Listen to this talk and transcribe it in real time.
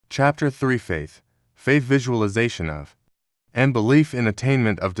Chapter 3 Faith. Faith visualization of and belief in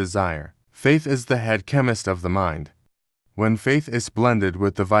attainment of desire. Faith is the head chemist of the mind. When faith is blended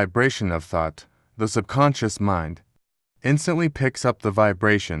with the vibration of thought, the subconscious mind instantly picks up the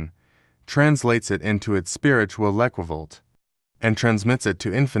vibration, translates it into its spiritual equivalent, and transmits it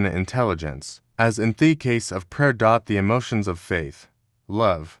to infinite intelligence. As in the case of prayer, the emotions of faith,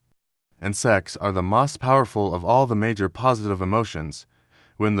 love, and sex are the most powerful of all the major positive emotions.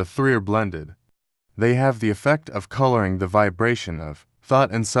 When the three are blended, they have the effect of coloring the vibration of thought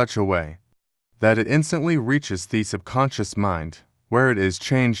in such a way that it instantly reaches the subconscious mind, where it is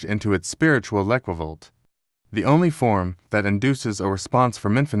changed into its spiritual equivalent, the only form that induces a response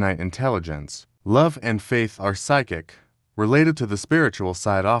from infinite intelligence. Love and faith are psychic, related to the spiritual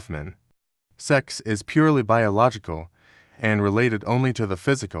side of man. Sex is purely biological and related only to the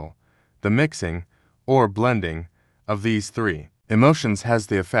physical. The mixing, or blending, of these three emotions has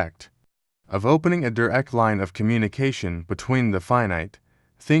the effect of opening a direct line of communication between the finite,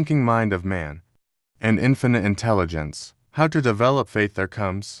 thinking mind of man and infinite intelligence. How to develop faith? There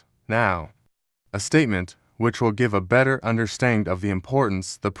comes, now, a statement which will give a better understanding of the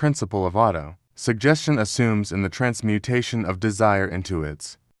importance the principle of auto-suggestion assumes in the transmutation of desire into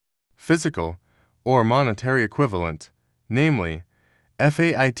its physical or monetary equivalent, namely,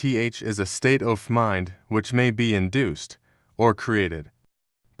 faith is a state of mind which may be induced or created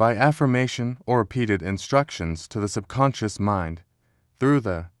by affirmation or repeated instructions to the subconscious mind through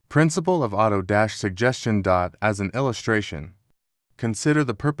the principle of auto-suggestion. As an illustration, consider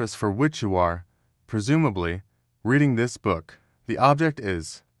the purpose for which you are, presumably, reading this book. The object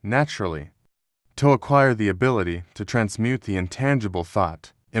is, naturally, to acquire the ability to transmute the intangible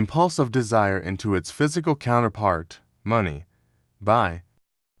thought, impulse of desire into its physical counterpart, money, by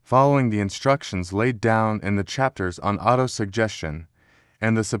following the instructions laid down in the chapters on auto-suggestion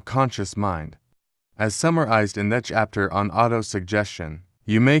and the subconscious mind. As summarized in that chapter on auto-suggestion,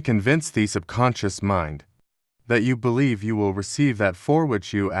 you may convince the subconscious mind that you believe you will receive that for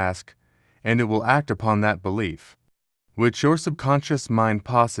which you ask, and it will act upon that belief, which your subconscious mind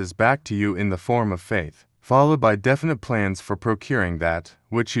passes back to you in the form of faith, followed by definite plans for procuring that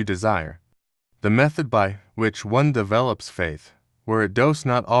which you desire. The method by which one develops faith, where it does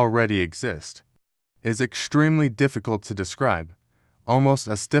not already exist, is extremely difficult to describe, almost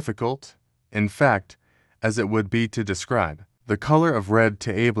as difficult, in fact, as it would be to describe the color of red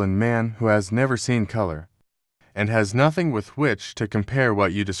to a blind man who has never seen color, and has nothing with which to compare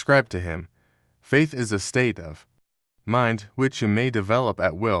what you describe to him. Faith is a state of mind which you may develop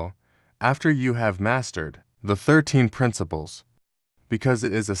at will after you have mastered the 13 principles, because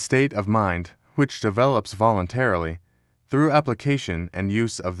it is a state of mind which develops voluntarily through application and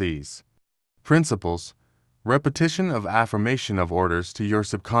use of these principles. Repetition of affirmation of orders to your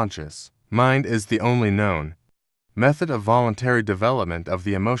subconscious mind is the only known method of voluntary development of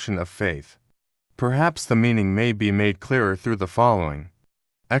the emotion of faith. Perhaps the meaning may be made clearer through the following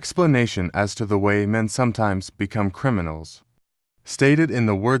explanation as to the way men sometimes become criminals. Stated in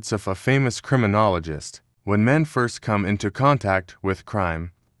the words of a famous criminologist, when men first come into contact with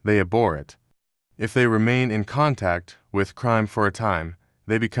crime, they abhor it. If they remain in contact with crime for a time,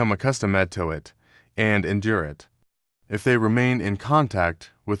 they become accustomed to it and endure it. If they remain in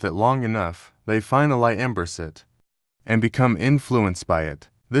contact with it long enough, they finally embrace it and become influenced by it.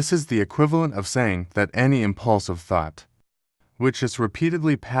 This is the equivalent of saying that any impulse of thought, which is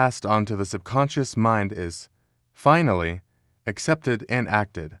repeatedly passed on to the subconscious mind, is, finally, accepted and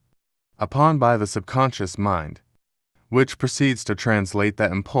acted upon by the subconscious mind, which proceeds to translate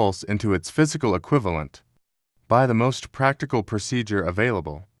that impulse into its physical equivalent by the most practical procedure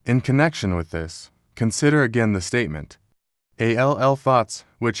available. In connection with this, consider again the statement. Thoughts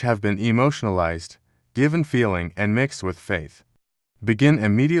which have been emotionalized, given feeling, and mixed with faith begin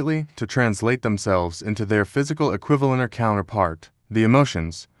immediately to translate themselves into their physical equivalent or counterpart. The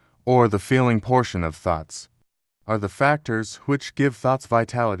emotions, or the feeling portion of thoughts, are the factors which give thoughts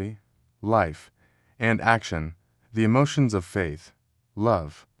vitality, life, and action. The emotions of faith,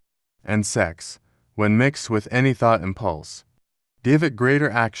 love, and sex, when mixed with any thought impulse, give it greater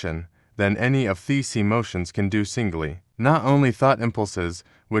action than any of these emotions can do singly. Not only thought impulses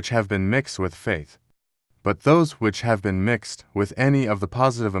which have been mixed with faith, but those which have been mixed with any of the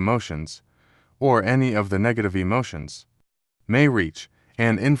positive emotions, or any of the negative emotions, may reach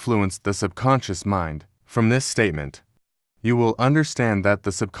and influence the subconscious mind. From this statement, you will understand that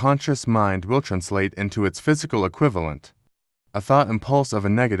the subconscious mind will translate into its physical equivalent a thought impulse of a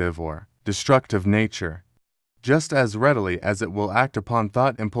negative or destructive nature, just as readily as it will act upon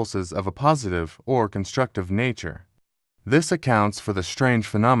thought impulses of a positive or constructive nature. This accounts for the strange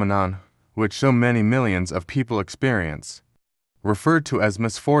phenomenon which so many millions of people experience, referred to as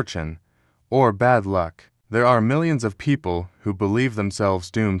misfortune or bad luck. There are millions of people who believe themselves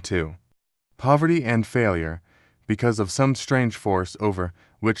doomed to poverty and failure because of some strange force over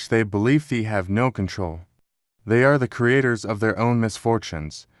which they believe they have no control. They are the creators of their own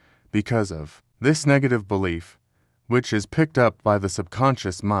misfortunes because of this negative belief, which is picked up by the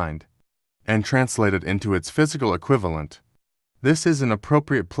subconscious mind and translated into its physical equivalent. This is an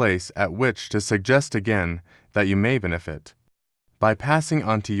appropriate place at which to suggest again that you may benefit by passing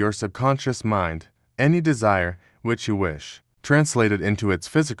on to your subconscious mind any desire which you wish, translated into its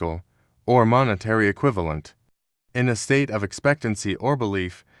physical or monetary equivalent, in a state of expectancy or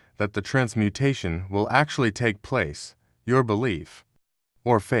belief that the transmutation will actually take place. Your belief,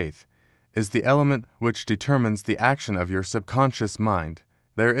 or faith, is the element which determines the action of your subconscious mind.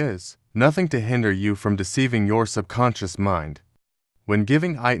 There is nothing to hinder you from deceiving your subconscious mind. When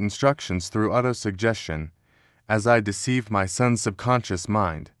giving IT instructions through autosuggestion, as I deceived my son's subconscious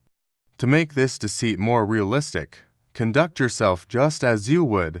mind, to make this deceit more realistic, conduct yourself just as you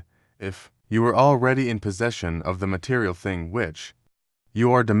would if you were already in possession of the material thing which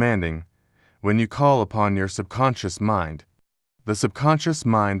you are demanding. When you call upon your subconscious mind, the subconscious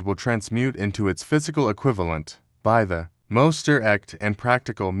mind will transmute into its physical equivalent by the most direct and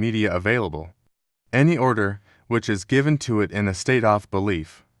practical media available any order which is given to it in a state of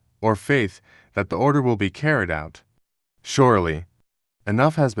belief or faith that the order will be carried out. Surely,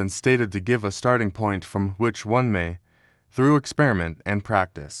 enough has been stated to give a starting point from which one may, through experiment and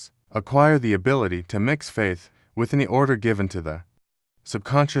practice, acquire the ability to mix faith with any order given to the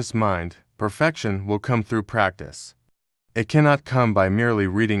subconscious mind. Perfection will come through practice. It cannot come by merely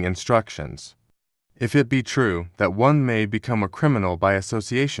reading instructions. If it be true that one may become a criminal by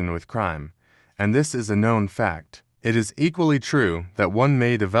association with crime, and this is a known fact, it is equally true that one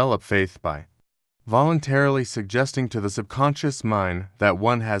may develop faith by voluntarily suggesting to the subconscious mind that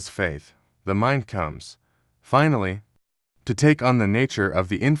one has faith. The mind comes, finally, to take on the nature of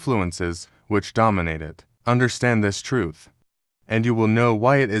the influences which dominate it. Understand this truth, and you will know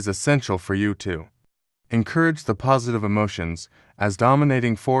why it is essential for you to encourage the positive emotions as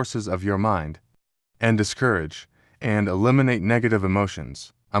dominating forces of your mind, and discourage and eliminate negative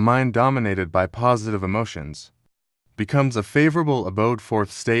emotions. A mind dominated by positive emotions becomes a favorable abode.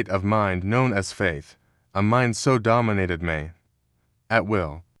 Fourth state of mind known as faith. A mind so dominated may, at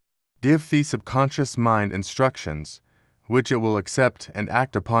will, give the subconscious mind instructions which it will accept and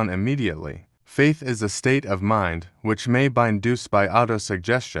act upon immediately. Faith is a state of mind which may be induced by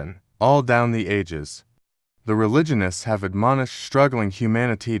autosuggestion all down the ages. The religionists have admonished struggling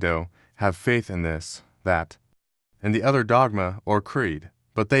humanity to have faith in this, that, and the other dogma or creed,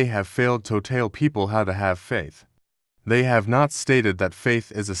 but they have failed to tell people how to have faith. They have not stated that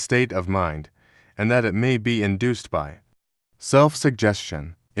faith is a state of mind, and that it may be induced by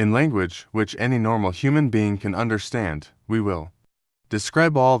self-suggestion. In language which any normal human being can understand, we will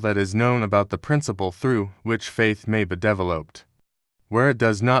describe all that is known about the principle through which faith may be developed, where it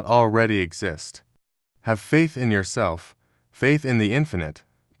does not already exist. Have faith in yourself, faith in the infinite.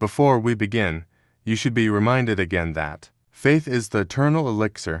 Before we begin, you should be reminded again that faith is the eternal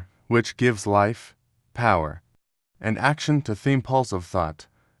elixir which gives life, power, and action to the impulse of thought.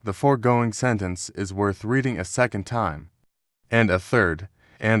 The foregoing sentence is worth reading a second time, and a third,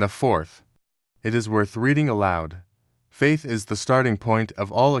 and a fourth. It is worth reading aloud. Faith is the starting point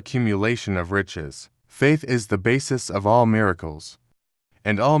of all accumulation of riches. Faith is the basis of all miracles,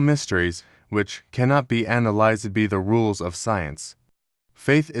 and all mysteries which cannot be analyzed by the rules of science.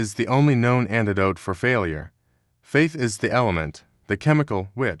 Faith is the only known antidote for failure. Faith is the element, the chemical,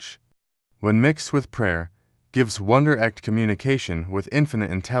 which, when mixed with prayer, gives wonder-act communication with infinite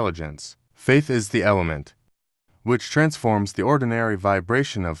intelligence. Faith is the element which transforms the ordinary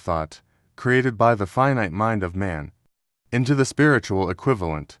vibration of thought, created by the finite mind of man, into the spiritual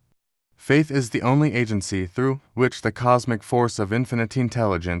equivalent. Faith is the only agency through which the cosmic force of infinite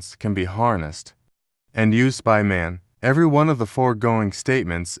intelligence can be harnessed and used by man. Every one of the foregoing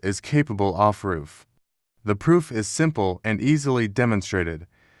statements is capable of proof. The proof is simple and easily demonstrated.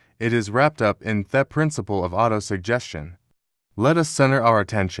 It is wrapped up in that principle of autosuggestion. Let us center our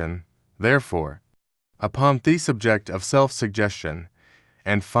attention, therefore, upon the subject of self-suggestion,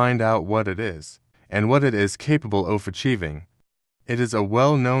 and find out what it is, and what it is capable of achieving. It is a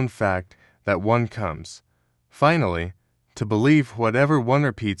well-known fact that one comes, finally, to believe whatever one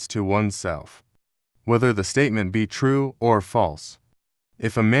repeats to oneself, whether the statement be true or false.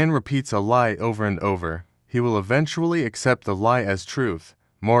 If a man repeats a lie over and over, he will eventually accept the lie as truth.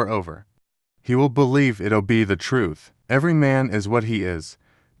 Moreover, He will believe it'll be the truth. Every man is what he is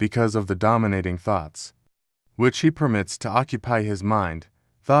because of the dominating thoughts which he permits to occupy his mind,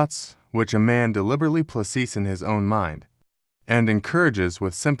 thoughts which a man deliberately places in his own mind, and encourages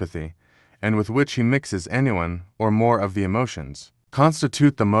with sympathy, and with which he mixes anyone or more of the emotions,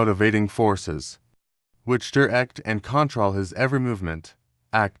 constitute the motivating forces, which direct and control his every movement,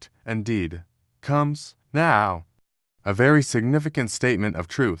 act, and deed. Comes, now, a very significant statement of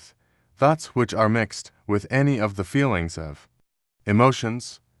truth. Thoughts which are mixed with any of the feelings of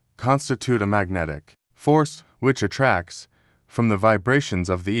emotions constitute a magnetic force which attracts, from the vibrations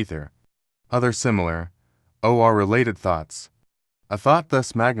of the ether, other similar, or related thoughts. A thought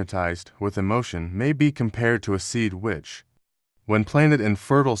thus magnetized with emotion may be compared to a seed which, when planted in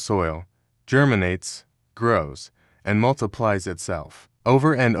fertile soil, germinates, grows, and multiplies itself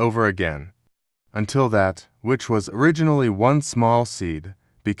over and over again, until that which was originally one small seed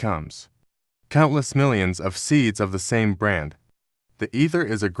becomes countless millions of seeds of the same brand. The ether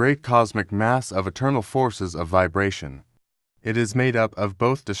is a great cosmic mass of eternal forces of vibration. It is made up of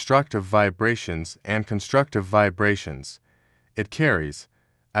both destructive vibrations and constructive vibrations. It carries,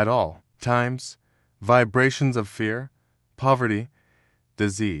 at all times, vibrations of fear, poverty,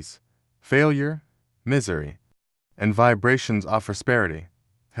 disease, failure, misery, and vibrations of prosperity,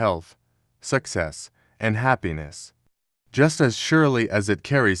 health, success, and happiness, just as surely as it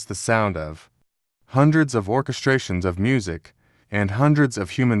carries the sound of hundreds of orchestrations of music and hundreds of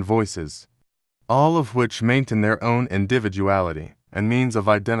human voices, all of which maintain their own individuality and means of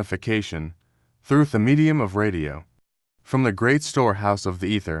identification through the medium of radio. From the great storehouse of the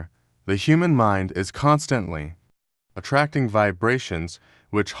ether, the human mind is constantly attracting vibrations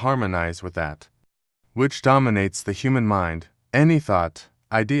which harmonize with that which dominates the human mind. Any thought,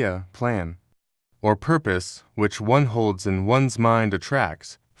 idea, plan, or purpose which one holds in one's mind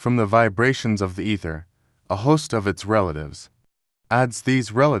attracts, from the vibrations of the ether, a host of its relatives, adds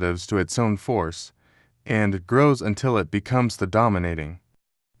these relatives to its own force, and grows until it becomes the dominating,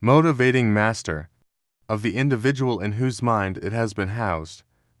 motivating master of the individual in whose mind it has been housed.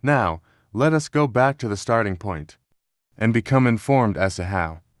 Now, let us go back to the starting point and become informed as to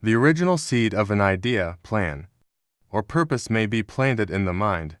how the original seed of an idea, plan, or purpose may be planted in the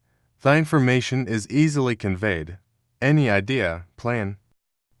mind. The information is easily conveyed. Any idea, plan,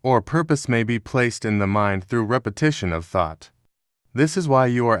 or purpose may be placed in the mind through repetition of thought. This is why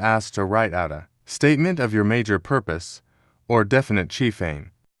you are asked to write out a statement of your major purpose or definite chief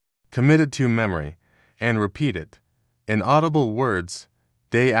aim, committed to memory, and repeat it in audible words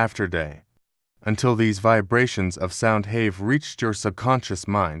day after day, until these vibrations of sound have reached your subconscious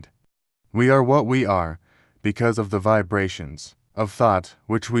mind. We are what we are because of the vibrations of thought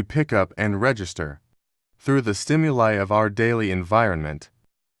which we pick up and register through the stimuli of our daily environment.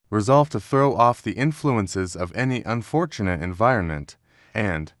 Resolve to throw off the influences of any unfortunate environment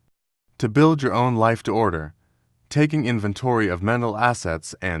and to build your own life to order, taking inventory of mental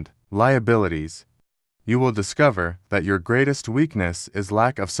assets and liabilities. You will discover that your greatest weakness is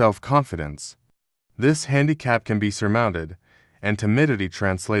lack of self-confidence. This handicap can be surmounted and timidity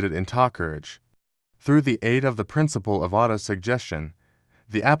translated into courage. Through the aid of the principle of autosuggestion,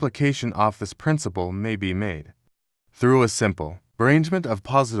 the application of this principle may be made through a simple arrangement of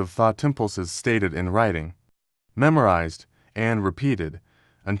positive thought impulses stated in writing, memorized, and repeated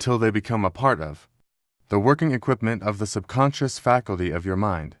until they become a part of the working equipment of the subconscious faculty of your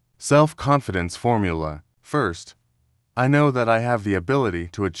mind. Self-confidence formula. First, I know that I have the ability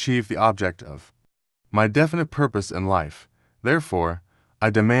to achieve the object of my definite purpose in life. Therefore,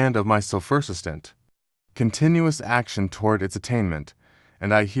 I demand of myself persistent, continuous action toward its attainment,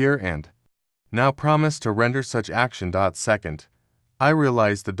 and I here and now promise to render such action. Second, I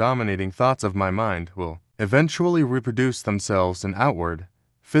realize the dominating thoughts of my mind will eventually reproduce themselves in outward,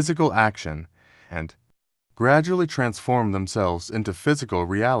 physical action, and gradually transform themselves into physical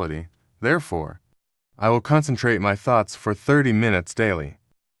reality. Therefore, I will concentrate my thoughts for 30 minutes daily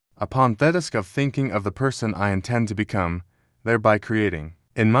upon the task of thinking of the person I intend to become, thereby creating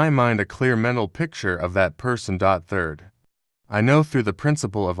in my mind a clear mental picture of that person. Third, I know through the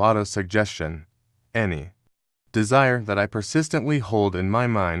principle of autosuggestion, any desire that I persistently hold in my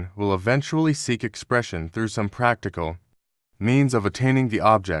mind will eventually seek expression through some practical means of attaining the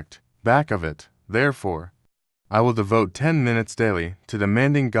object back of it. Therefore, I will devote 10 minutes daily to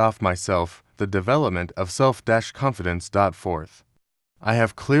demanding of myself the development of self-confidence. Fourth, I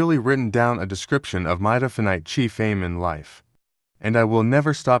have clearly written down a description of my definite chief aim in life, and I will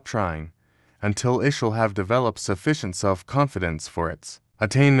never stop trying until it shall have developed sufficient self-confidence for its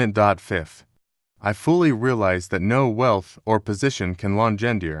attainment. Fifth, I fully realize that no wealth or position can long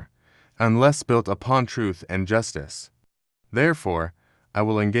endure unless built upon truth and justice. Therefore, I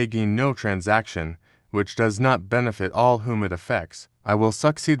will engage in no transaction which does not benefit all whom it affects. I will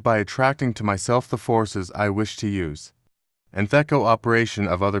succeed by attracting to myself the forces I wish to use. In the cooperation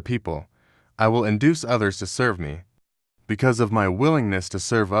of other people, I will induce others to serve me. Because of my willingness to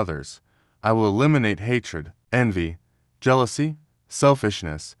serve others, I will eliminate hatred, envy, jealousy,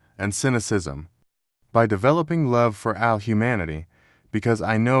 selfishness, and cynicism. By developing love for all humanity, because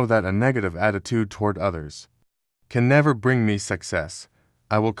I know that a negative attitude toward others can never bring me success,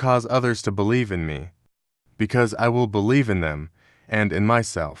 I will cause others to believe in me. Because I will believe in them, and in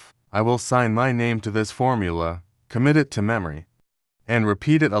myself, I will sign my name to this formula, commit it to memory, and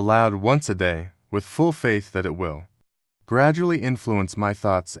repeat it aloud once a day, with full faith that it will gradually influence my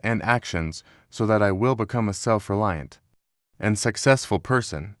thoughts and actions so that I will become a self-reliant and successful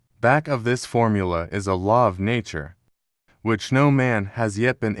person. Back of this formula is a law of nature, which no man has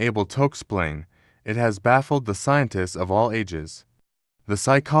yet been able to explain. It has baffled the scientists of all ages. The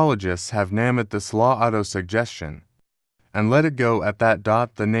psychologists have named this law autosuggestion, and let it go at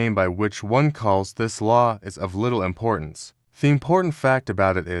that. The name by which one calls this law is of little importance. The important fact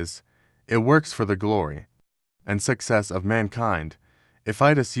about it is, it works for the glory and success of mankind. If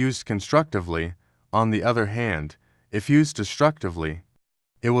it is used constructively, on the other hand, if used destructively,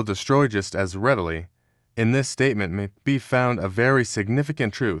 it will destroy just as readily. In this statement may be found a very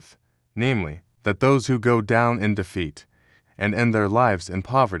significant truth, namely, that those who go down in defeat and end their lives in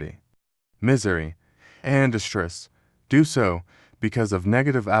poverty, misery, and distress do so because of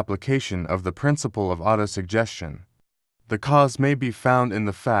negative application of the principle of autosuggestion. The cause may be found in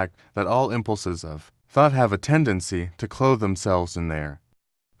the fact that all impulses of thought have a tendency to clothe themselves in their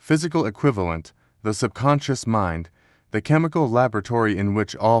physical equivalent, the subconscious mind, the chemical laboratory in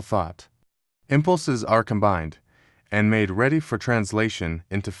which all thought impulses are combined and made ready for translation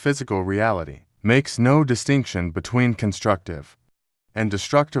into physical reality. Makes no distinction between constructive and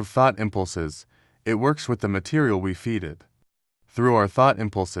destructive thought impulses. It works with the material we feed it. Through our thought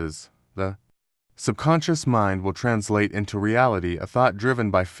impulses, the subconscious mind will translate into reality a thought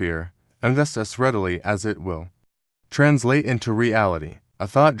driven by fear, and thus as readily as it will translate into reality a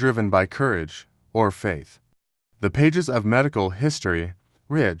thought driven by courage or faith. The pages of medical history,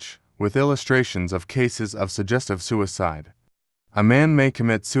 rich with illustrations of cases of suggestive suicide. A man may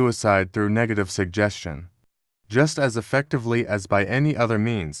commit suicide through negative suggestion, just as effectively as by any other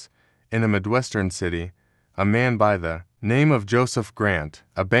means. In a Midwestern city, a man by the name of Joseph Grant,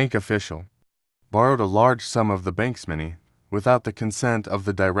 a bank official, borrowed a large sum of the bank's money without the consent of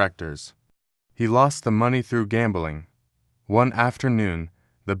the directors. He lost the money through gambling. One afternoon,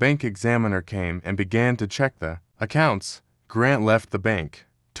 the bank examiner came and began to check the accounts. Grant left the bank,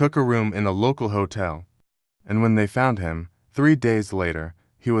 took a room in a local hotel, and when they found him, 3 days later,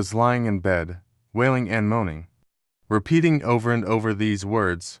 he was lying in bed, wailing and moaning, repeating over and over these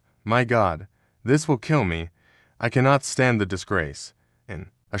words, "My God, this will kill me. I cannot stand the disgrace."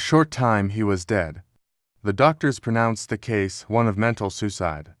 In a short time he was dead. The doctors pronounced the case one of mental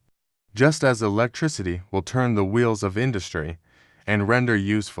suicide. Just as electricity will turn the wheels of industry and render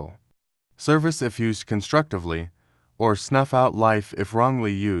useful service if used constructively, or snuff out life if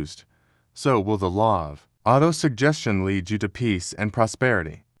wrongly used, so will the law of autosuggestion lead you to peace and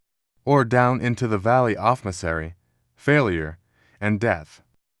prosperity, or down into the valley of misery, failure, and death,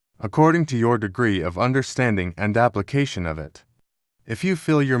 according to your degree of understanding and application of it. If you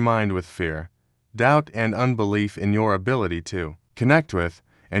fill your mind with fear, doubt, and unbelief in your ability to connect with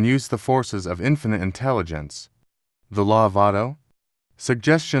and use the forces of infinite intelligence, the law of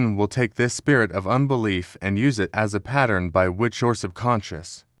auto-suggestion will take this spirit of unbelief and use it as a pattern by which your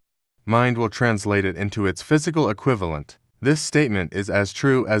subconscious mind will translate it into its physical equivalent. This statement is as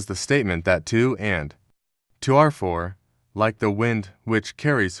true as the statement that two and two are four, like the wind which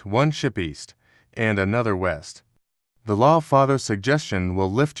carries one ship east and another west. The law of autosuggestion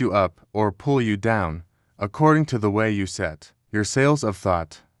will lift you up or pull you down, according to the way you set your sails of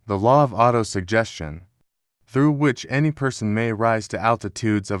thought. The law of autosuggestion, through which any person may rise to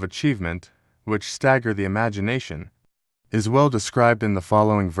altitudes of achievement which stagger the imagination, is well described in the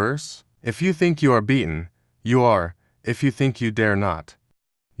following verse. If you think you are beaten, you are. If you think you dare not,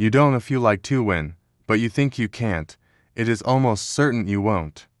 you don't. If you like to win, but you think you can't, it is almost certain you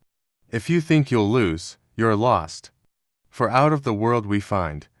won't. If you think you'll lose, you're lost. For out of the world we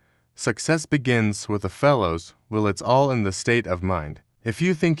find, success begins with the fellows will. It's all in the state of mind. If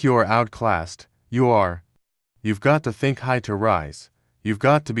you think you are outclassed, you are. You've got to think high to rise. You've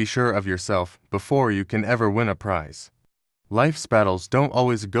got to be sure of yourself before you can ever win a prize. Life's battles don't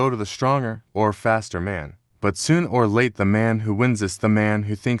always go to the stronger or faster man, But soon or late the man who wins is the man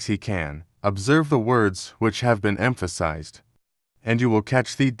who thinks he can. Observe the words which have been emphasized, and you will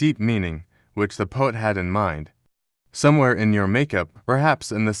catch the deep meaning which the poet had in mind. Somewhere in your makeup,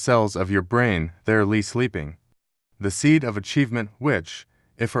 perhaps in the cells of your brain, there lies sleeping the seed of achievement which,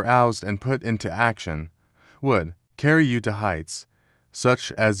 if aroused and put into action, would carry you to heights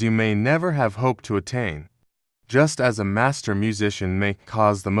such as you may never have hoped to attain. Just as a master musician may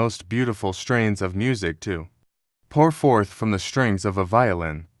cause the most beautiful strains of music to pour forth from the strings of a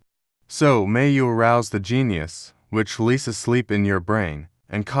violin, so may you arouse the genius which lies asleep in your brain,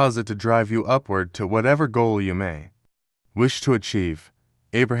 and cause it to drive you upward to whatever goal you may wish to achieve.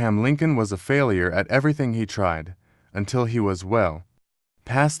 Abraham Lincoln was a failure at everything he tried, until he was well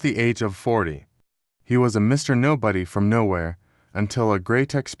past the age of 40. He was a Mr. Nobody from nowhere, until a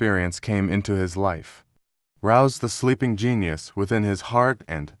great experience came into his life, roused the sleeping genius within his heart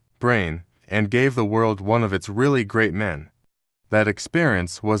and brain, and gave the world one of its really great men. That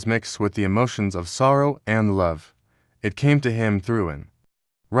experience was mixed with the emotions of sorrow and love. It came to him through Anne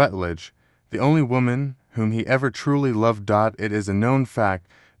Rutledge, the only woman whom he ever truly loved. It is a known fact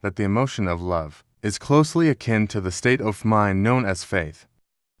that the emotion of love is closely akin to the state of mind known as faith,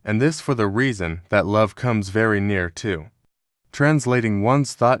 and this for the reason that love comes very near to translating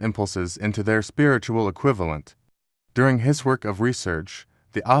one's thought impulses into their spiritual equivalent. During his work of research,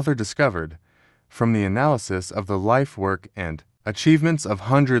 the author discovered, from the analysis of the life work and achievements of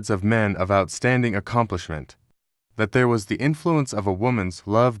hundreds of men of outstanding accomplishment, that there was the influence of a woman's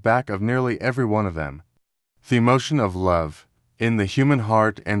love back of nearly every one of them. The emotion of love, in the human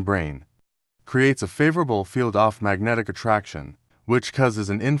heart and brain, creates a favorable field of magnetic attraction, which causes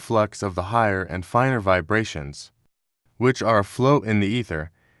an influx of the higher and finer vibrations, which are afloat in the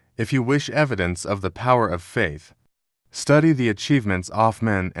ether. If you wish evidence of the power of faith, study the achievements of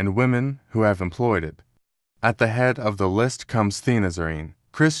men and women who have employed it. At the head of the list comes Nazarene.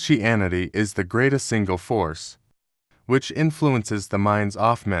 Christianity is the greatest single force which influences the minds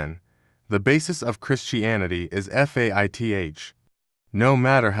of men. The basis of Christianity is faith. No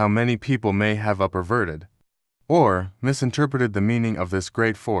matter how many people may have perverted or misinterpreted the meaning of this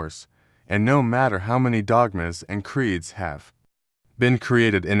great force, and no matter how many dogmas and creeds have been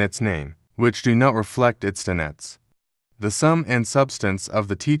created in its name, which do not reflect its tenets, the sum and substance of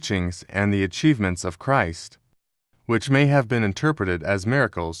the teachings and the achievements of Christ, which may have been interpreted as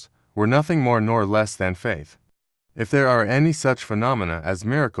miracles, were nothing more nor less than faith. If there are any such phenomena as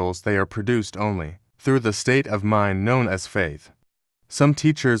miracles, they are produced only through the state of mind known as faith. Some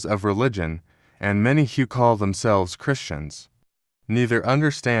teachers of religion, and many who call themselves Christians, neither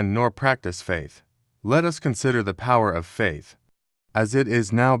understand nor practice faith. Let us consider the power of faith, as it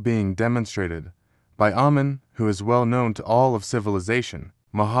is now being demonstrated by a man who is well known to all of civilization,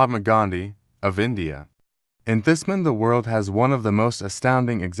 Mahatma Gandhi of India. In this man the world has one of the most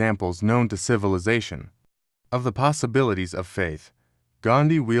astounding examples known to civilization of the possibilities of faith.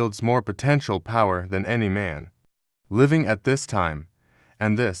 Gandhi wields more potential power than any man living at this time,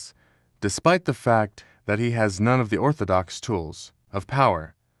 and this, despite the fact that he has none of the orthodox tools of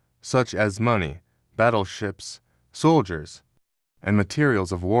power, such as money, battleships, soldiers, and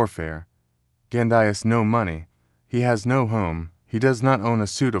materials of warfare. Gandhi has no money, he has no home, he does not own a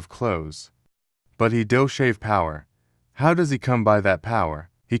suit of clothes, but he does have power. How does he come by that power?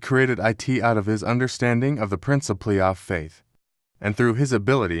 He created it out of his understanding of the principle of faith, and through his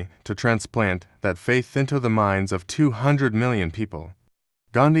ability to transplant that faith into the minds of 200 million people.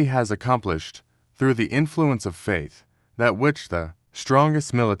 Gandhi has accomplished, through the influence of faith, that which the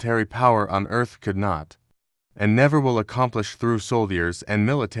strongest military power on earth could not, and never will accomplish through soldiers and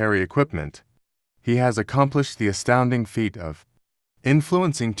military equipment. He has accomplished the astounding feat of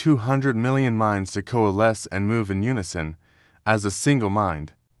influencing 200 million minds to coalesce and move in unison as a single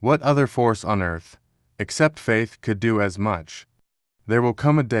mind. What other force on earth, except faith, could do as much? There will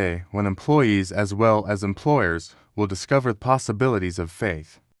come a day when employees as well as employers will discover the possibilities of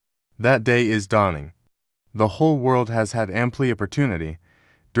faith. That day is dawning. The whole world has had ample opportunity,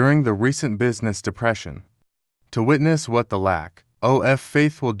 during the recent business depression, to witness what the lack of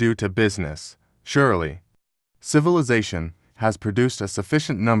faith will do to business. Surely, civilization has produced a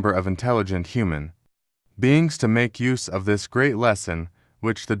sufficient number of intelligent human beings to make use of this great lesson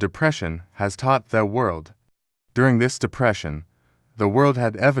which the depression has taught the world. During this depression, the world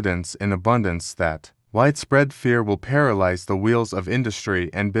had evidence in abundance that widespread fear will paralyze the wheels of industry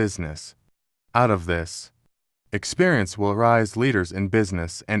and business. Out of this experience will arise leaders in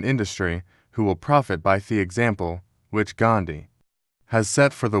business and industry who will profit by the example which Gandhi has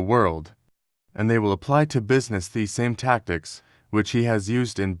set for the world, and they will apply to business the same tactics which he has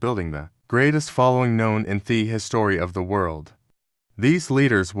used in building the greatest following known in the history of the world. These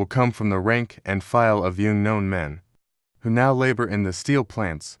leaders will come from the rank and file of young known men, who now labor in the steel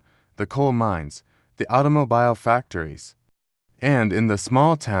plants, the coal mines, the automobile factories, and in the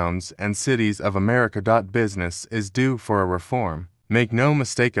small towns and cities of America. Business is due for a reform. Make no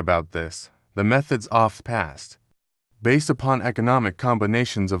mistake about this, the methods oft past, based upon economic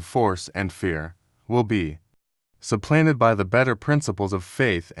combinations of force and fear, will be supplanted by the better principles of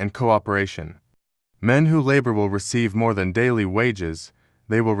faith and cooperation. Men who labor will receive more than daily wages,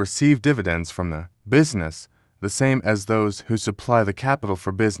 they will receive dividends from the business, the same as those who supply the capital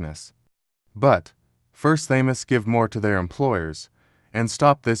for business. But, first they must give more to their employers, and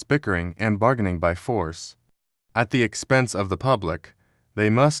stop this bickering and bargaining by force. At the expense of the public, they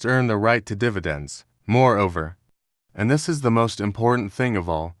must earn the right to dividends. Moreover, and this is the most important thing of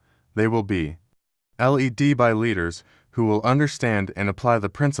all, they will be led by leaders who will understand and apply the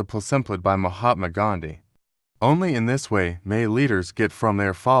principle simply by Mahatma Gandhi. Only in this way may leaders get from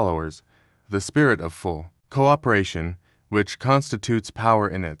their followers the spirit of full cooperation, which constitutes power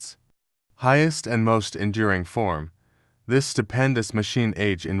in its highest and most enduring form. This stupendous machine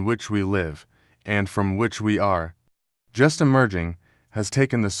age in which we live, and from which we are just emerging, has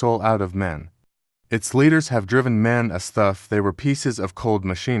taken the soul out of men. Its leaders have driven men as though they were pieces of cold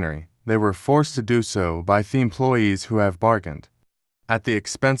machinery. They were forced to do so by the employees who have bargained, at the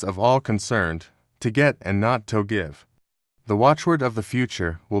expense of all concerned, to get and not to give. The watchword of the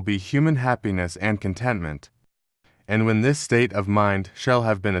future will be human happiness and contentment. And when this state of mind shall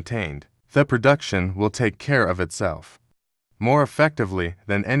have been attained, the production will take care of itself more effectively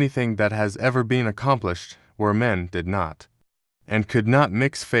than anything that has ever been accomplished where men did not and could not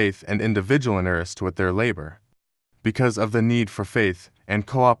mix faith and individual interest with their labor. Because of the need for faith and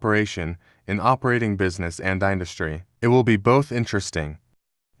cooperation in operating business and industry, it will be both interesting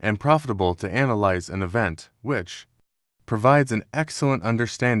and profitable to analyze an event which provides an excellent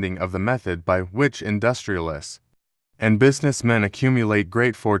understanding of the method by which industrialists and businessmen accumulate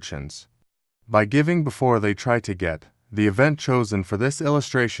great fortunes. By giving before they try to get, the event chosen for this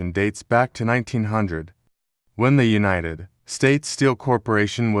illustration dates back to 1900, when the United States Steel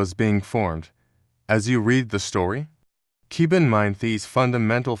Corporation was being formed. As you read the story, keep in mind these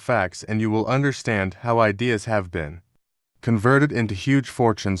fundamental facts and you will understand how ideas have been converted into huge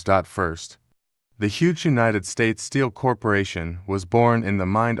fortunes. First, the huge United States Steel Corporation was born in the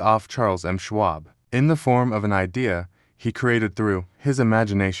mind of Charles M. Schwab, in the form of an idea he created through his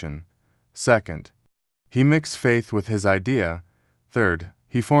imagination. Second, he mixed faith with his idea. Third,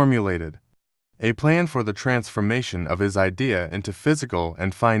 he formulated a plan for the transformation of his idea into physical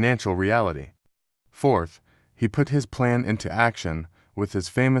and financial reality. Fourth, he put his plan into action with his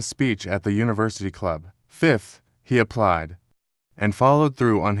famous speech at the University Club. Fifth, he applied and followed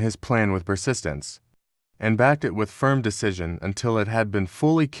through on his plan with persistence, and backed it with firm decision until it had been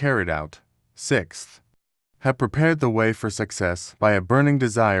fully carried out. Sixth, had prepared the way for success by a burning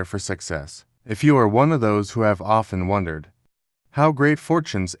desire for success. If you are one of those who have often wondered how great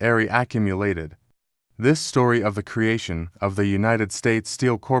fortunes Airy accumulated, this story of the creation of the United States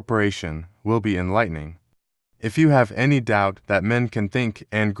Steel Corporation will be enlightening. If you have any doubt that men can think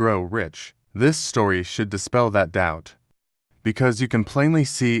and grow rich, this story should dispel that doubt, because you can plainly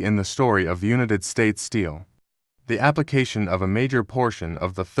see in the story of United States Steel the application of a major portion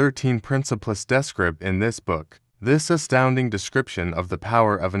of the 13 principles described in this book. This astounding description of the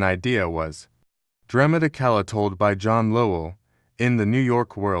power of an idea was dramatically told by John Lowell in the New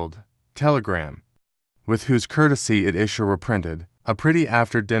York World Telegram, with whose courtesy it is reprinted, a pretty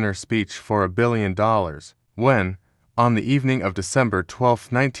after-dinner speech for $1 billion, when, on the evening of December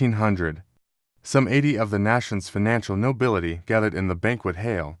 12, 1900, some 80 of the nation's financial nobility gathered in the banquet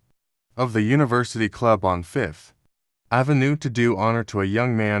hall of the University Club on Fifth Avenue to do honor to a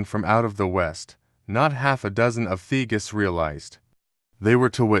young man from out of the West. Not half a dozen of the guests realized they were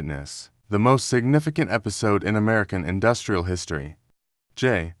to witness the most significant episode in American industrial history.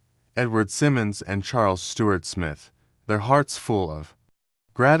 J. Edward Simmons and Charles Stuart Smith, their hearts full of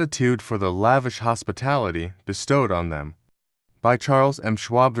gratitude for the lavish hospitality bestowed on them by Charles M.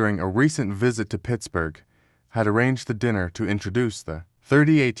 Schwab during a recent visit to Pittsburgh, had arranged the dinner to introduce the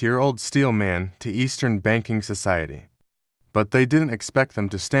 38-year-old steel man to Eastern banking society. But they didn't expect them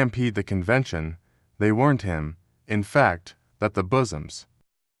to stampede the convention. They warned him, in fact, that the bosoms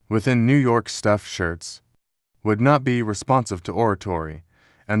within New York stuff shirts would not be responsive to oratory,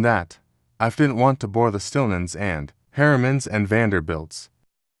 and that, I didn't want to bore the Stillmans and Harrimans and Vanderbilts.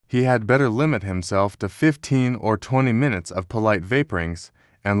 He had better limit himself to 15 or 20 minutes of polite vaporings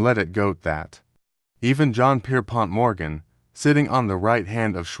and let it go at that. Even John Pierpont Morgan, sitting on the right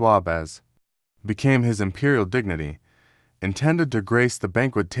hand of Schwab as became his imperial dignity, intended to grace the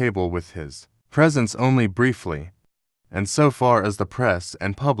banquet table with his presence only briefly, and so far as the press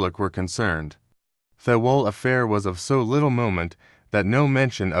and public were concerned, the whole affair was of so little moment that no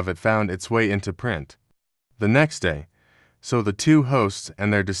mention of it found its way into print. The next day, so the two hosts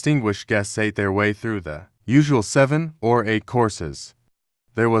and their distinguished guests ate their way through the usual 7 or 8 courses.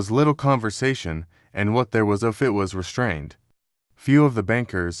 There was little conversation, and what there was of it was restrained. Few of the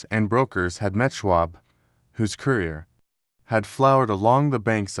bankers and brokers had met Schwab, whose career had flowered along the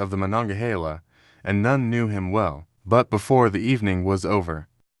banks of the Monongahela, and none knew him well. But before the evening was over,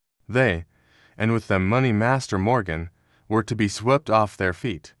 they, and with them money master Morgan, were to be swept off their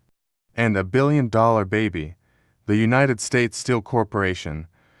feet. And $1 billion baby, the United States Steel Corporation,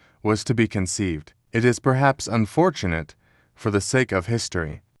 was to be conceived. It is perhaps unfortunate, for the sake of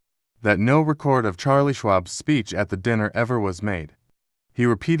history, that no record of Charlie Schwab's speech at the dinner ever was made. He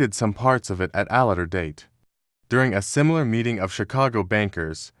repeated some parts of it at a later date, during a similar meeting of Chicago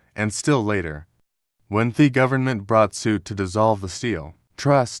bankers, and still later, when the government brought suit to dissolve the Steel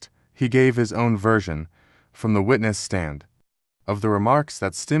Trust. He gave his own version, from the witness stand, of the remarks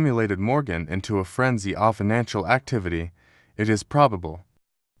that stimulated Morgan into a frenzy of financial activity. It is probable,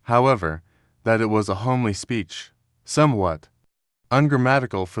 however, that it was a homely speech, somewhat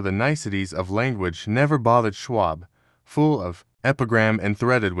ungrammatical, for the niceties of language never bothered Schwab, full of epigram and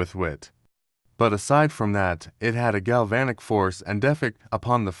threaded with wit. But aside from that, it had a galvanic force and effect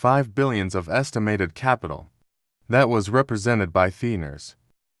upon the 5 billions of estimated capital that was represented by Thieners.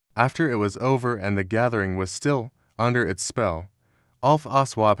 After it was over and the gathering was still under its spell, Ulf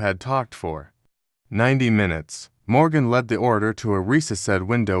Oswald had talked for 90 minutes. Morgan led the orator to a recessed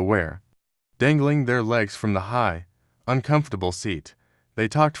window where, dangling their legs from the high, uncomfortable seat, they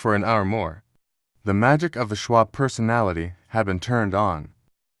talked for an hour more. The magic of the Schwab personality had been turned on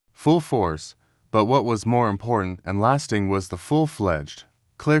full force, but what was more important and lasting was the full-fledged,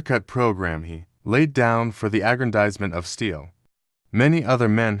 clear-cut program he laid down for the aggrandizement of steel. Many other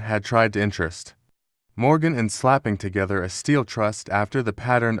men had tried to interest Morgan in slapping together a steel trust after the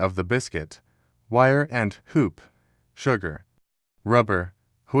pattern of the biscuit, wire and hoop, sugar, rubber,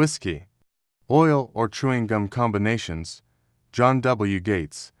 whiskey, oil or chewing gum combinations. John W.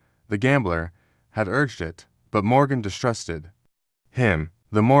 Gates, the gambler, had urged it, but Morgan distrusted him.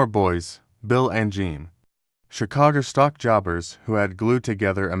 The Moore boys, Bill and Jean, Chicago stock jobbers who had glued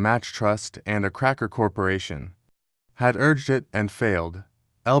together a match trust and a cracker corporation, had urged it and failed.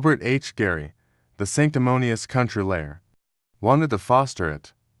 Albert H. Gary, the sanctimonious country lair, wanted to foster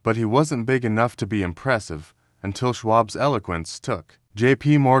it, but he wasn't big enough to be impressive until Schwab's eloquence took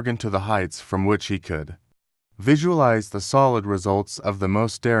J.P. Morgan to the heights from which he could visualize the solid results of the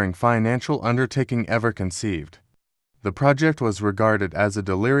most daring financial undertaking ever conceived. The project was regarded as a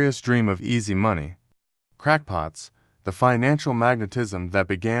delirious dream of easy money. Crackpots, the financial magnetism that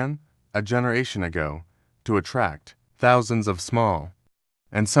began, a generation ago, to attract thousands of small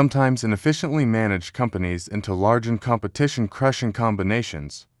and sometimes inefficiently managed companies into large and competition-crushing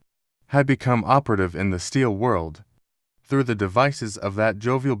combinations, had become operative in the steel world through the devices of that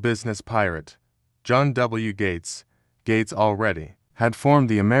jovial business pirate, John W. Gates. Gates already had formed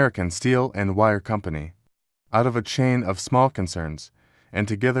the American Steel and Wire Company out of a chain of small concerns, and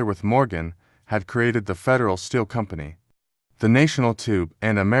together with Morgan had created the Federal Steel Company. The National Tube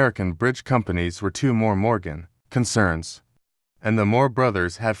and American Bridge Companies were 2 more Morgan concerns, and the Moore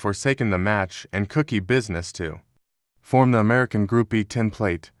brothers had forsaken the match and cookie business to form the American Group E tin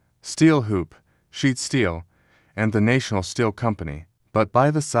plate, steel hoop, sheet steel, and the National Steel Company. But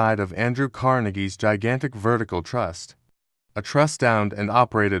by the side of Andrew Carnegie's gigantic vertical trust, a trust owned and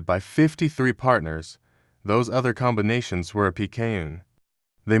operated by 53 partners, those other combinations were a picayune.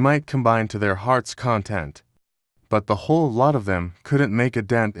 They might combine to their heart's content, but the whole lot of them couldn't make a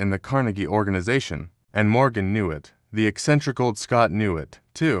dent in the Carnegie organization, and Morgan knew it. The eccentric old Scot knew it,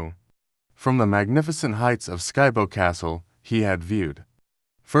 too. From the magnificent heights of Skybow Castle, he had viewed,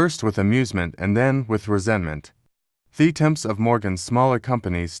 first with amusement and then with resentment, the attempts of Morgan's smaller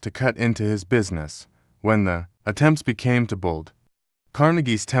companies to cut into his business. When the attempts became too bold,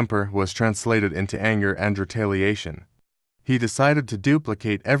 Carnegie's temper was translated into anger and retaliation. He decided to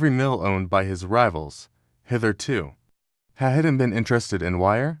duplicate every mill owned by his rivals. Hitherto, hadn't been interested in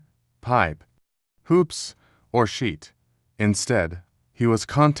wire, pipe, hoops, or sheet. Instead, he was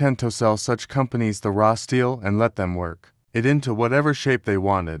content to sell such companies the raw steel and let them work it into whatever shape they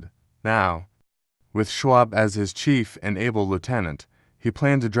wanted. Now, with Schwab as his chief and able lieutenant, he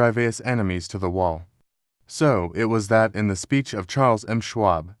planned to drive his enemies to the wall. So it was that in the speech of Charles M.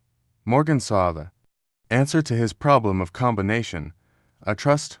 Schwab, Morgan saw the answer to his problem of combination, a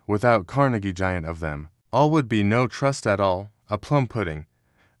trust without Carnegie giant of them. All would be no trust at all, a plum pudding,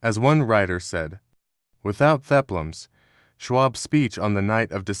 as one writer said. Without Thepplum's, Schwab's speech on the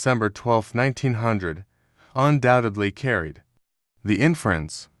night of December 12, 1900, undoubtedly carried the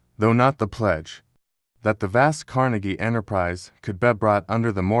inference, though not the pledge, that the vast Carnegie enterprise could be brought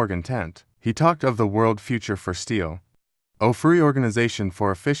under the Morgan tent. He talked of the world future for steel, of reorganization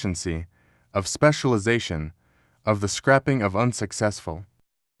for efficiency, of specialization, of the scrapping of unsuccessful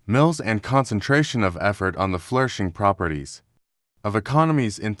mills and concentration of effort on the flourishing properties, of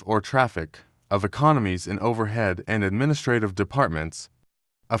economies in traffic, of economies in overhead and administrative departments,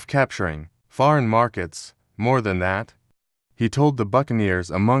 of capturing foreign markets. More than that, he told the buccaneers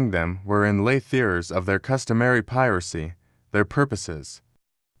among them wherein lay theories of their customary piracy, their purposes.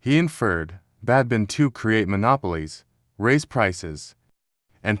 He inferred, bad been to create monopolies, raise prices,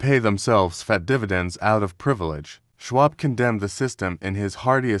 and pay themselves fat dividends out of privilege. Schwab condemned the system in his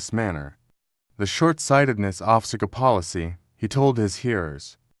heartiest manner. The short-sightedness of such a policy, he told his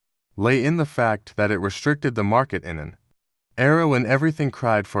hearers, lay in the fact that it restricted the market in an era when everything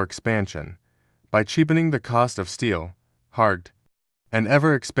cried for expansion. By cheapening the cost of steel, hard, an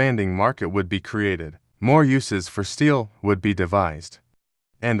ever-expanding market would be created, more uses for steel would be devised,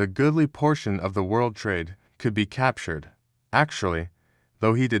 and a goodly portion of the world trade could be captured. Actually,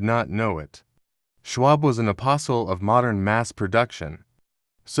 though he did not know it, Schwab was an apostle of modern mass production.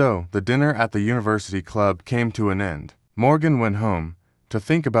 So, the dinner at the University Club came to an end. Morgan went home to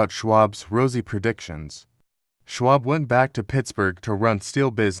think about Schwab's rosy predictions. Schwab went back to Pittsburgh to run steel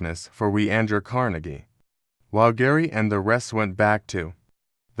business for Andrew Carnegie, while Gary and the rest went back to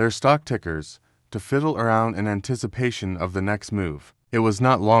their stock tickers to fiddle around in anticipation of the next move. It was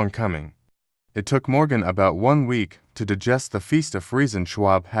not long coming. It took Morgan about 1 week to digest the feast of reason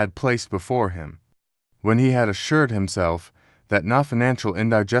Schwab had placed before him. When he had assured himself that no financial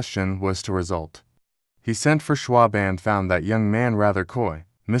indigestion was to result, he sent for Schwab and found that young man rather coy.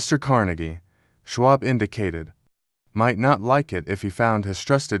 Mr. Carnegie, Schwab indicated, might not like it if he found his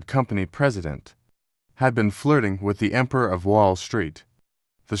trusted company president had been flirting with the Emperor of Wall Street,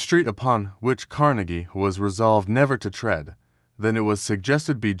 the street upon which Carnegie was resolved never to tread. Then it was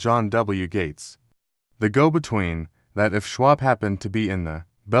suggested be John W. Gates, the go-between, that if Schwab happened to be in the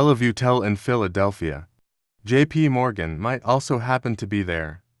Bellevue Hotel in Philadelphia, J.P. Morgan might also happen to be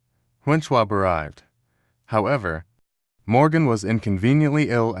there. When Schwab arrived, however, Morgan was inconveniently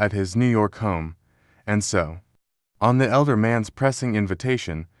ill at his New York home, and so, on the elder man's pressing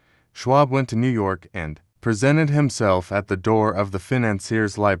invitation, Schwab went to New York and presented himself at the door of the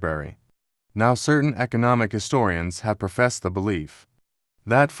financier's library. Now certain economic historians have professed the belief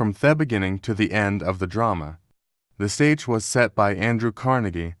that from the beginning to the end of the drama, the stage was set by Andrew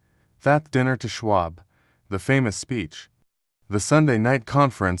Carnegie, that dinner to Schwab, the famous speech, the Sunday night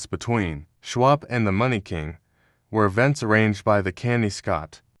conference between Schwab and the Money King, were events arranged by the canny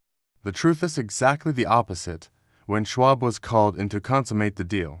Scot. The truth is exactly the opposite. When Schwab was called in to consummate the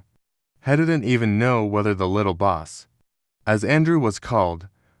deal, he didn't even know whether the little boss, as Andrew was called,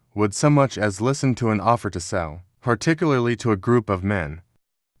 would so much as listen to an offer to sell, particularly to a group of men,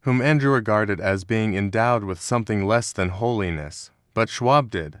 whom Andrew regarded as being endowed with something less than holiness. But Schwab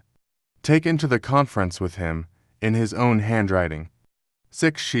did take into the conference with him, in his own handwriting,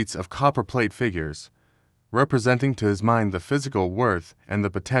 6 sheets of copperplate figures, representing to his mind the physical worth and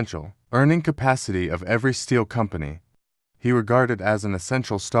the potential earning capacity of every steel company he regarded as an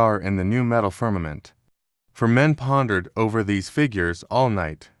essential star in the new metal firmament. For men pondered over these figures all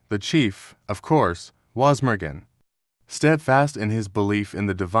night. The chief, of course, was Morgan, steadfast in his belief in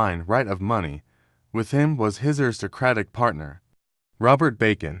the divine right of money. With him was his aristocratic partner, Robert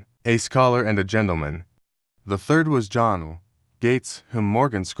Bacon, a scholar and a gentleman. The third was John Gates, whom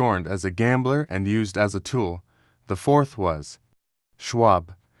Morgan scorned as a gambler and used as a tool. The fourth was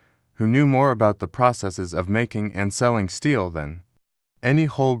Schwab, who knew more about the processes of making and selling steel than any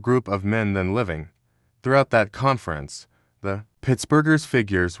whole group of men then living. Throughout that conference, the Pittsburghers'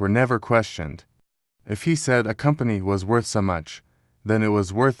 figures were never questioned. If he said a company was worth so much, then it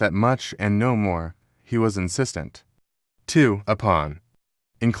was worth that much and no more. He was insistent, too, upon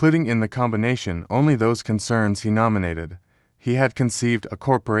including in the combination only those concerns he nominated. He had conceived a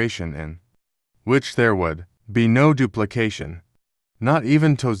corporation in which there would be no duplication, not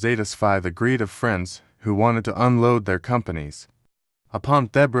even to satisfy the greed of friends who wanted to unload their companies upon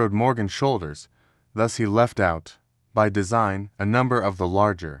Thebroad Morgan's shoulders. Thus he left out, by design, a number of the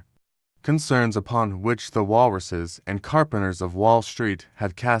larger concerns upon which the walruses and carpenters of Wall Street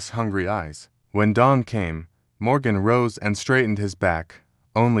had cast hungry eyes. When dawn came, Morgan rose and straightened his back.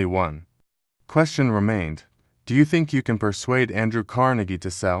 Only one Question remained. Do you think you can persuade Andrew Carnegie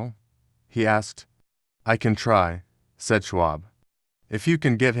to sell? He asked. I can try, said Schwab. If you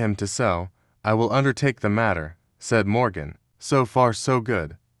can get him to sell, I will undertake the matter, said Morgan. So far so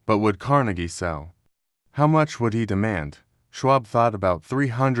good, but would Carnegie sell? How much would he demand? Schwab thought. About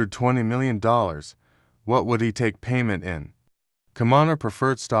 $320 million. What would he take payment in? Common or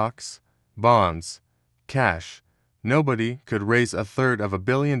preferred stocks? Bonds? Cash? Nobody could raise $1/3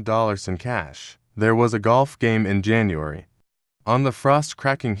 billion in cash. There was a golf game in January, on the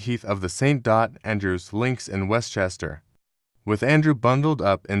frost-cracking heath of the St. Andrews Links in Westchester, with Andrew bundled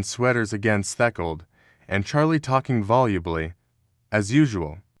up in sweaters against Theckold, and Charlie talking volubly, as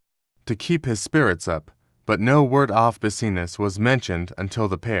usual, to keep his spirits up, but no word of business was mentioned until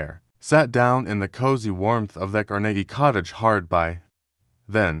the pair sat down in the cozy warmth of the Carnegie cottage hard by.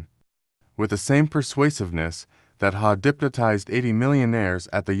 Then, with the same persuasiveness that had hypnotized 80 millionaires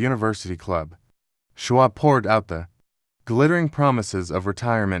at the University Club, Schwab poured out the glittering promises of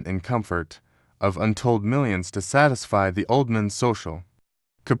retirement and comfort, of untold millions to satisfy the old man's social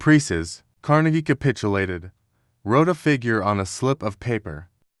caprices. Carnegie capitulated, wrote a figure on a slip of paper,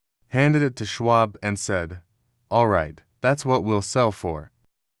 handed it to Schwab and said, "All right, that's what we'll sell for."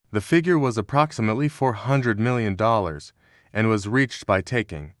 The figure was approximately $400 million and was reached by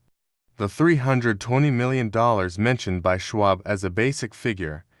taking the $320 million mentioned by Schwab as a basic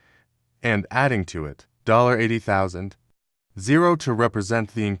figure and adding to it $80,000 to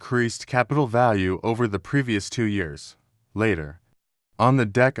represent the increased capital value over the previous 2 years. Later, on the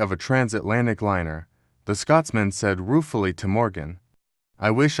deck of a transatlantic liner, the Scotsman said ruefully to Morgan,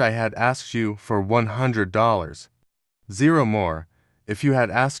 "I wish I had asked you for $100. More. If you had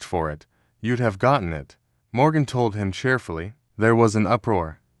asked for it, you'd have gotten it," Morgan told him cheerfully. There was an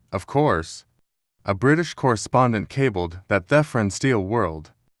uproar. Of course. A British correspondent cabled that the Friend Steel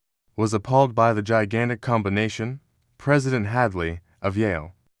World was appalled by the gigantic combination. President Hadley, of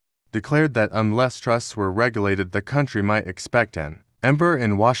Yale, declared that unless trusts were regulated, the country might expect an emperor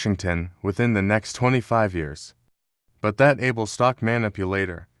in Washington within the next 25 years. But that able stock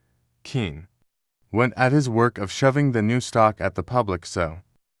manipulator, Keene, went at his work of shoving the new stock at the public so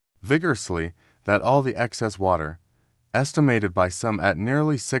vigorously that all the excess water, estimated by some at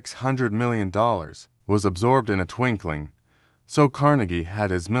nearly $600 million, was absorbed in a twinkling. So Carnegie had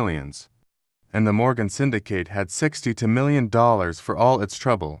his millions, and the Morgan Syndicate had $62 million for all its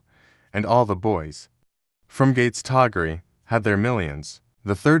trouble, and all the boys, from Gates Toggery, had their millions.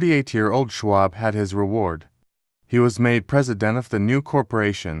 The 38-year-old Schwab had his reward. He was made president of the new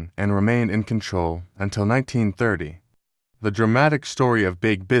corporation and remained in control until 1930. The dramatic story of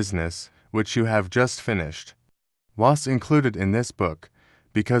big business, which you have just finished, was included in this book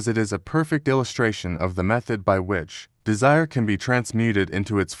because it is a perfect illustration of the method by which desire can be transmuted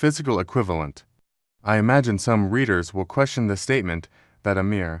into its physical equivalent. I imagine some readers will question the statement that a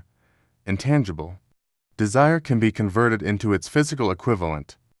mere, intangible, desire can be converted into its physical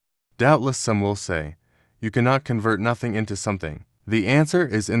equivalent. Doubtless some will say, you cannot convert nothing into something. The answer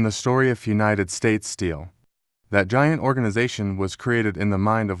is in the story of United States Steel. That giant organization was created in the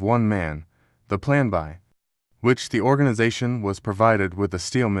mind of one man, the plan by which the organization was provided with the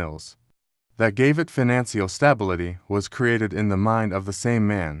steel mills that gave it financial stability was created in the mind of the same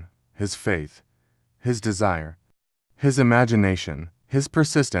man. His faith, his desire, his imagination, his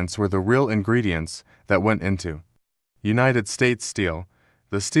persistence were the real ingredients that went into United States Steel,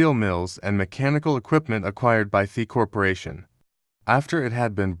 the steel mills and mechanical equipment acquired by the corporation, after it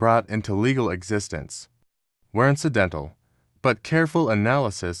had been brought into legal existence, were incidental, but careful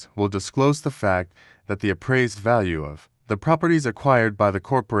analysis will disclose the fact that the appraised value of the properties acquired by the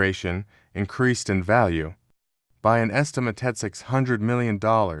corporation increased in value by an estimated $600 million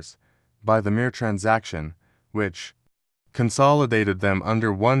by the mere transaction, which consolidated them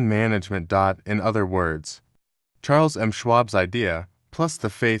under one management. In other words, Charles M. Schwab's idea, plus the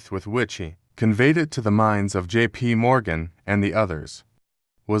faith with which he conveyed it to the minds of J.P. Morgan and the others,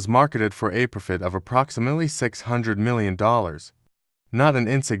 was marketed for a profit of approximately $600 million. Not an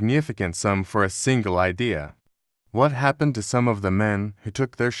insignificant sum for a single idea. What happened to some of the men who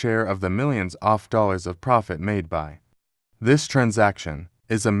took their share of the millions of dollars of profit made by this transaction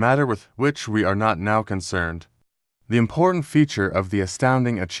is a matter with which we are not now concerned. The important feature of the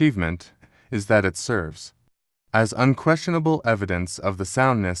astounding achievement is that it serves as unquestionable evidence of the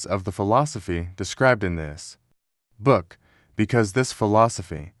soundness of the philosophy described in this book, because this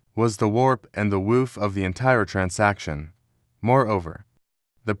philosophy was the warp and the woof of the entire transaction. Moreover,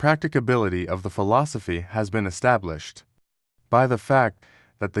 the practicability of the philosophy has been established by the fact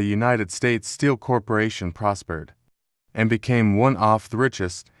that the United States Steel Corporation prospered and became one of the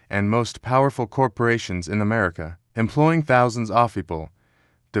richest and most powerful corporations in America, employing thousands of people,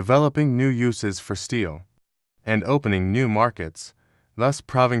 developing new uses for steel, and opening new markets, thus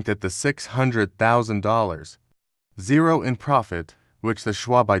proving that the $600,000 zero in profit, which the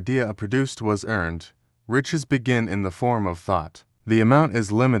Schwab idea produced, was earned. Riches begin in the form of thought. The amount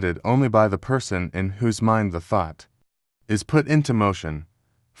is limited only by the person in whose mind the thought is put into motion.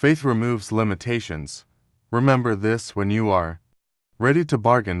 Faith removes limitations. Remember this when you are ready to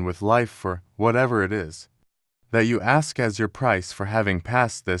bargain with life for whatever it is that you ask as your price for having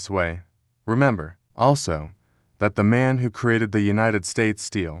passed this way. Remember, also, that the man who created the United States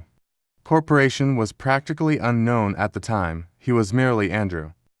Steel Corporation was practically unknown at the time. He was merely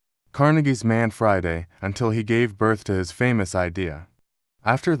Andrew Carnegie's man Friday until he gave birth to his famous idea.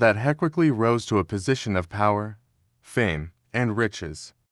 After that, he quickly rose to a position of power, fame, and riches.